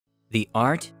The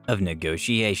art of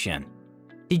negotiation.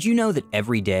 Did you know that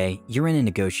every day you're in a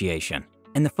negotiation?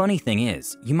 And the funny thing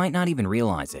is, you might not even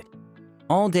realize it.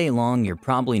 All day long, you're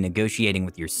probably negotiating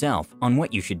with yourself on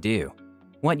what you should do,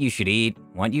 what you should eat,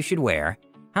 what you should wear,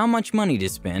 how much money to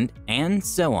spend, and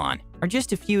so on, are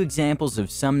just a few examples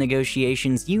of some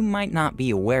negotiations you might not be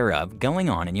aware of going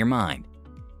on in your mind.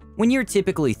 When you're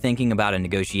typically thinking about a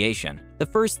negotiation, the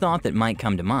first thought that might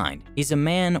come to mind is a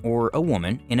man or a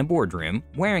woman in a boardroom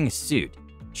wearing a suit,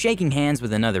 shaking hands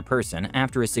with another person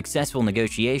after a successful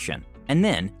negotiation, and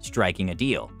then striking a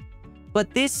deal.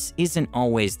 But this isn't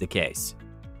always the case.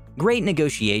 Great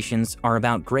negotiations are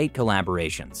about great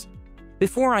collaborations.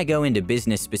 Before I go into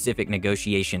business-specific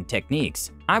negotiation techniques,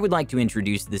 I would like to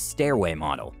introduce the Stairway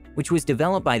model, which was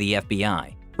developed by the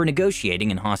FBI for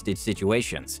negotiating in hostage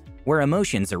situations, where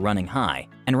emotions are running high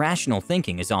and rational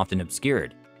thinking is often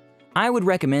obscured. I would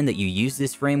recommend that you use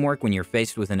this framework when you're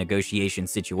faced with a negotiation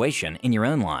situation in your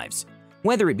own lives,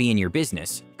 whether it be in your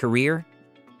business, career,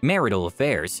 marital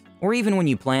affairs, or even when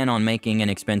you plan on making an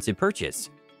expensive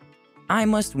purchase. I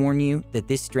must warn you that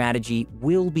this strategy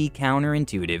will be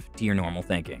counterintuitive to your normal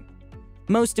thinking.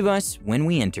 Most of us, when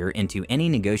we enter into any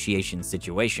negotiation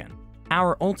situation,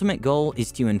 our ultimate goal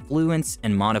is to influence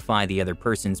and modify the other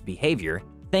person's behavior,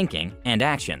 thinking, and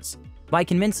actions by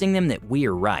convincing them that we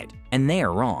are right and they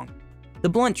are wrong. The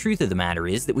blunt truth of the matter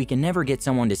is that we can never get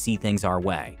someone to see things our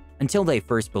way until they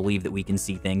first believe that we can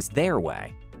see things their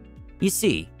way. You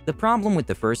see, the problem with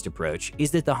the first approach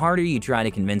is that the harder you try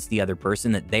to convince the other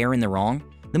person that they're in the wrong,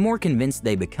 the more convinced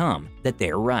they become that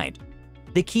they're right.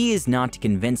 The key is not to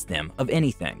convince them of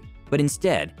anything, but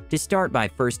instead to start by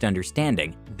first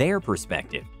understanding their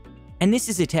perspective. And this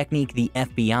is a technique the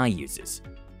FBI uses.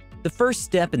 The first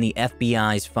step in the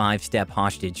FBI's 5-step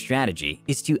hostage strategy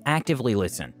is to actively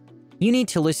listen. You need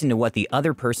to listen to what the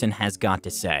other person has got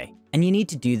to say, and you need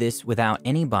to do this without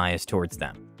any bias towards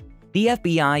them. The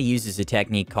FBI uses a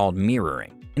technique called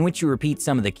mirroring, in which you repeat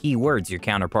some of the key words your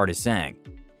counterpart is saying.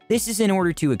 This is in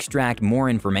order to extract more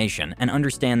information and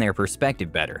understand their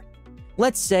perspective better.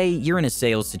 Let's say you're in a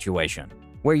sales situation,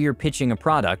 where you're pitching a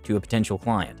product to a potential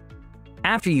client.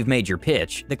 After you've made your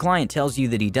pitch, the client tells you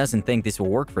that he doesn't think this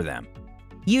will work for them.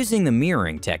 Using the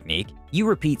mirroring technique, you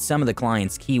repeat some of the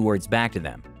client's keywords back to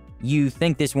them. You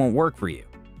think this won't work for you.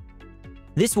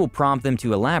 This will prompt them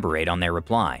to elaborate on their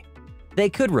reply. They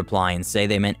could reply and say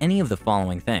they meant any of the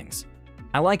following things.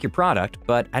 I like your product,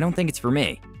 but I don't think it's for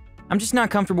me. I'm just not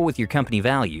comfortable with your company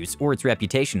values or its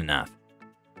reputation enough.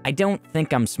 I don't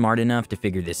think I'm smart enough to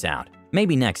figure this out.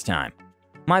 Maybe next time.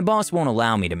 My boss won't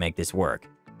allow me to make this work.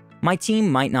 My team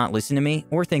might not listen to me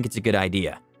or think it's a good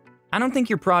idea. I don't think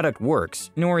your product works,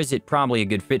 nor is it probably a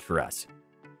good fit for us.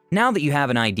 Now that you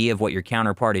have an idea of what your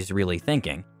counterpart is really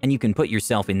thinking, and you can put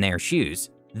yourself in their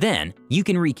shoes, then you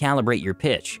can recalibrate your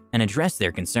pitch and address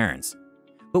their concerns.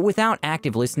 But without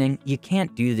active listening, you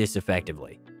can't do this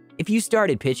effectively. If you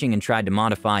started pitching and tried to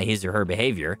modify his or her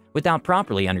behavior without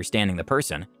properly understanding the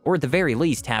person, or at the very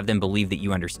least have them believe that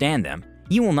you understand them,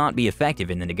 you will not be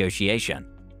effective in the negotiation.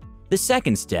 The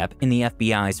second step in the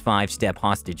FBI's 5-step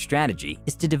hostage strategy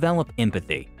is to develop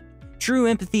empathy. True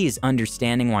empathy is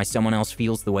understanding why someone else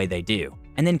feels the way they do,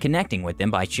 and then connecting with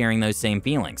them by sharing those same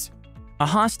feelings. A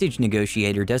hostage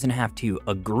negotiator doesn't have to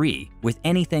agree with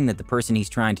anything that the person he's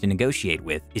trying to negotiate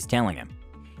with is telling him.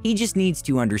 He just needs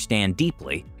to understand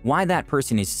deeply why that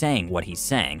person is saying what he's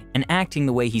saying and acting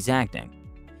the way he's acting.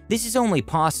 This is only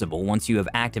possible once you have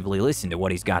actively listened to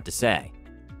what he's got to say.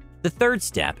 The third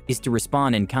step is to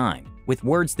respond in kind, with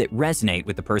words that resonate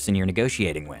with the person you're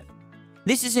negotiating with.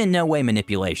 This is in no way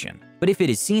manipulation, but if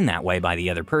it is seen that way by the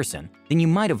other person, then you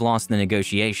might have lost the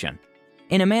negotiation.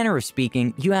 In a manner of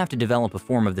speaking, you have to develop a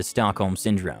form of the Stockholm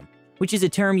Syndrome, which is a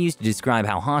term used to describe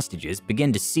how hostages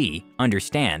begin to see,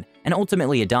 understand, and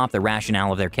ultimately adopt the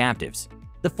rationale of their captives.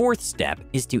 The fourth step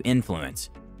is to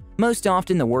influence. Most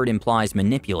often, the word implies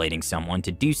manipulating someone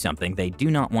to do something they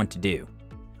do not want to do.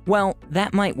 Well,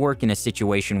 that might work in a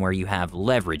situation where you have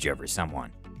leverage over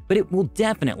someone, but it will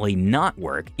definitely not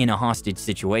work in a hostage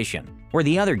situation where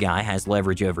the other guy has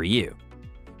leverage over you.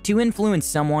 To influence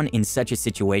someone in such a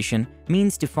situation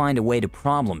means to find a way to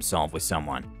problem solve with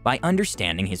someone by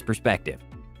understanding his perspective.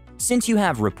 Since you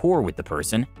have rapport with the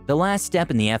person, the last step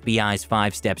in the FBI's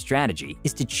 5-step strategy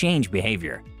is to change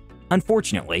behavior.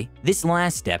 Unfortunately, this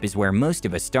last step is where most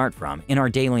of us start from in our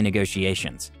daily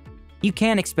negotiations. You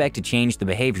can't expect to change the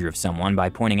behavior of someone by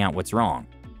pointing out what's wrong.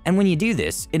 And when you do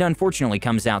this, it unfortunately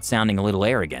comes out sounding a little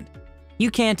arrogant. You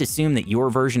can't assume that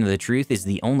your version of the truth is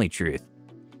the only truth.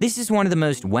 This is one of the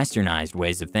most westernized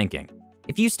ways of thinking.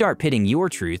 If you start pitting your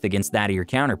truth against that of your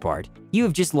counterpart, you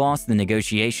have just lost the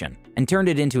negotiation. and turned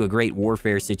it into a great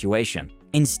warfare situation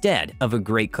instead of a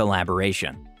great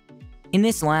collaboration. In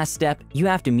this last step, you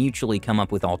have to mutually come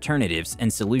up with alternatives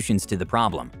and solutions to the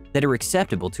problem that are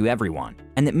acceptable to everyone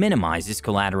and that minimizes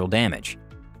collateral damage.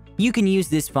 You can use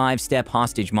this 5-step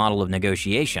hostage model of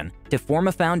negotiation to form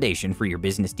a foundation for your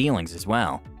business dealings as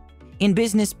well. In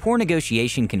business, poor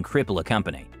negotiation can cripple a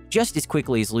company just as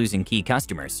quickly as losing key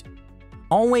customers.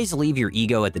 Always leave your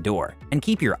ego at the door and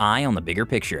keep your eye on the bigger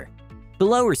picture.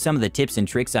 Below are some of the tips and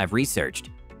tricks I've researched,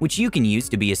 which you can use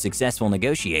to be a successful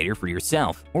negotiator for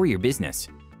yourself or your business.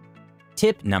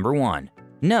 Tip number 1.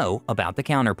 Know about the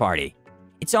counterparty.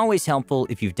 It's always helpful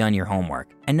if you've done your homework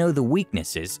and know the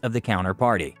weaknesses of the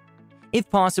counterparty. If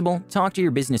possible, talk to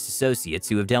your business associates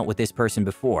who have dealt with this person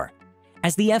before,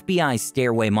 as the FBI's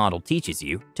Stairway model teaches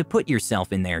you to put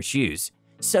yourself in their shoes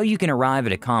so you can arrive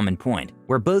at a common point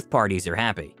where both parties are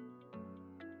happy.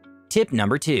 Tip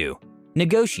number 2.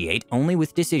 Negotiate only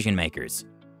with decision makers.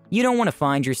 You don't want to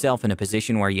find yourself in a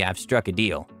position where you have struck a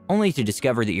deal, only to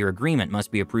discover that your agreement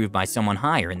must be approved by someone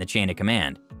higher in the chain of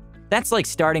command. That's like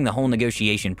starting the whole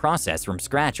negotiation process from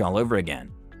scratch all over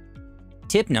again.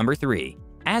 Tip number 3.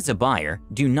 As a buyer,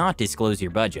 do not disclose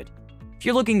your budget. If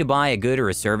you're looking to buy a good or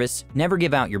a service, never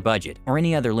give out your budget or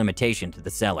any other limitation to the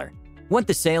seller. What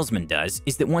the salesman does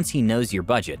is that once he knows your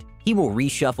budget, he will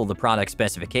reshuffle the product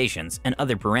specifications and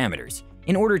other parameters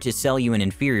in order to sell you an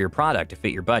inferior product to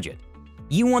fit your budget.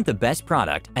 You want the best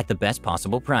product at the best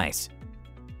possible price.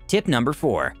 Tip number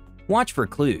 4. Watch for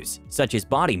clues, such as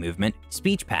body movement,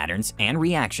 speech patterns, and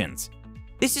reactions.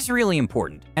 This is really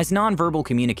important, as nonverbal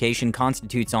communication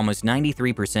constitutes almost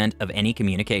 93% of any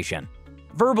communication.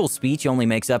 Verbal speech only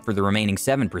makes up for the remaining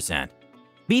 7%.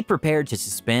 Be prepared to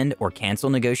suspend or cancel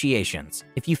negotiations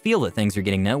if you feel that things are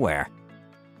getting nowhere.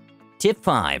 Tip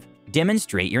 5.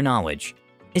 Demonstrate your knowledge.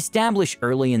 Establish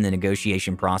early in the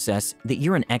negotiation process that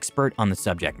you're an expert on the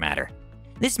subject matter.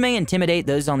 This may intimidate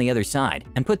those on the other side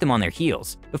and put them on their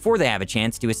heels before they have a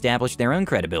chance to establish their own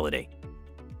credibility.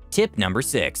 Tip number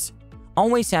 6.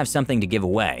 Always have something to give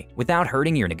away without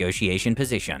hurting your negotiation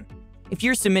position. If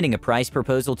you're submitting a price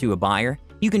proposal to a buyer,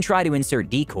 you can try to insert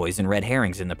decoys and red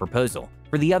herrings in the proposal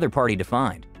for the other party to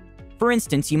find. For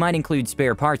instance, you might include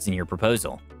spare parts in your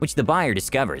proposal, which the buyer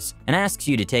discovers and asks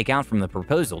you to take out from the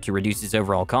proposal to reduce his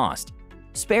overall cost.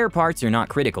 Spare parts are not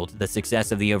critical to the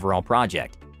success of the overall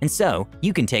project, and so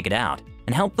you can take it out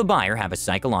and help the buyer have a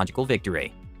psychological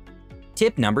victory.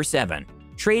 Tip number 7.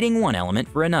 Trading one element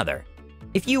for another.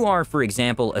 If you are, for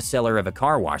example, a seller of a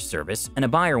car wash service and a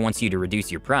buyer wants you to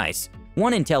reduce your price,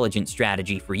 one intelligent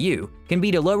strategy for you can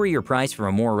be to lower your price for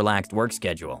a more relaxed work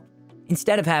schedule.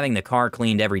 Instead of having the car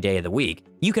cleaned every day of the week,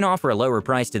 you can offer a lower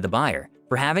price to the buyer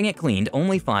for having it cleaned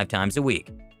only 5 times a week.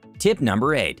 Tip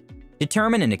number 8.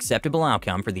 Determine an acceptable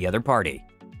outcome for the other party.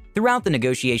 Throughout the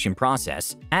negotiation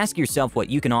process, ask yourself what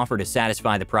you can offer to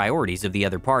satisfy the priorities of the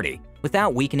other party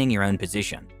without weakening your own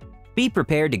position. Be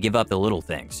prepared to give up the little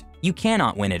things. You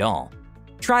cannot win it all.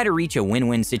 Try to reach a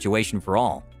win-win situation for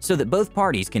all so that both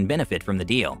parties can benefit from the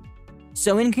deal.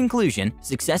 So in conclusion,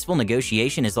 successful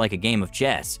negotiation is like a game of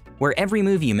chess, where every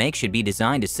move you make should be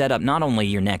designed to set up not only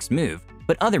your next move,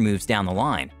 but other moves down the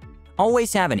line.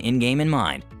 Always have an endgame in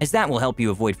mind, as that will help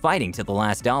you avoid fighting to the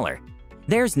last dollar.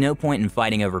 There's no point in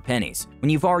fighting over pennies when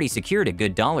you've already secured a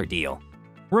good dollar deal.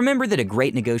 Remember that a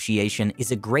great negotiation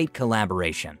is a great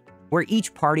collaboration, where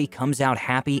each party comes out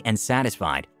happy and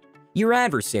satisfied. Your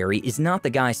adversary is not the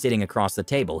guy sitting across the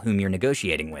table whom you're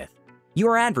negotiating with.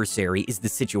 Your adversary is the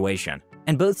situation,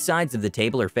 and both sides of the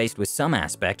table are faced with some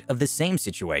aspect of the same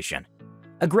situation.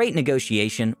 A great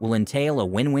negotiation will entail a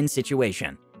win-win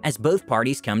situation, as both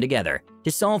parties come together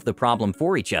to solve the problem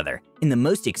for each other in the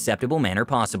most acceptable manner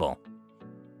possible.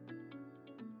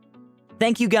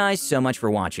 Thank you guys so much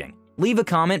for watching. Leave a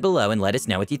comment below and let us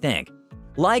know what you think.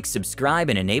 Like, subscribe,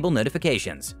 and enable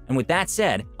notifications. And with that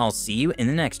said, I'll see you in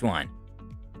the next one.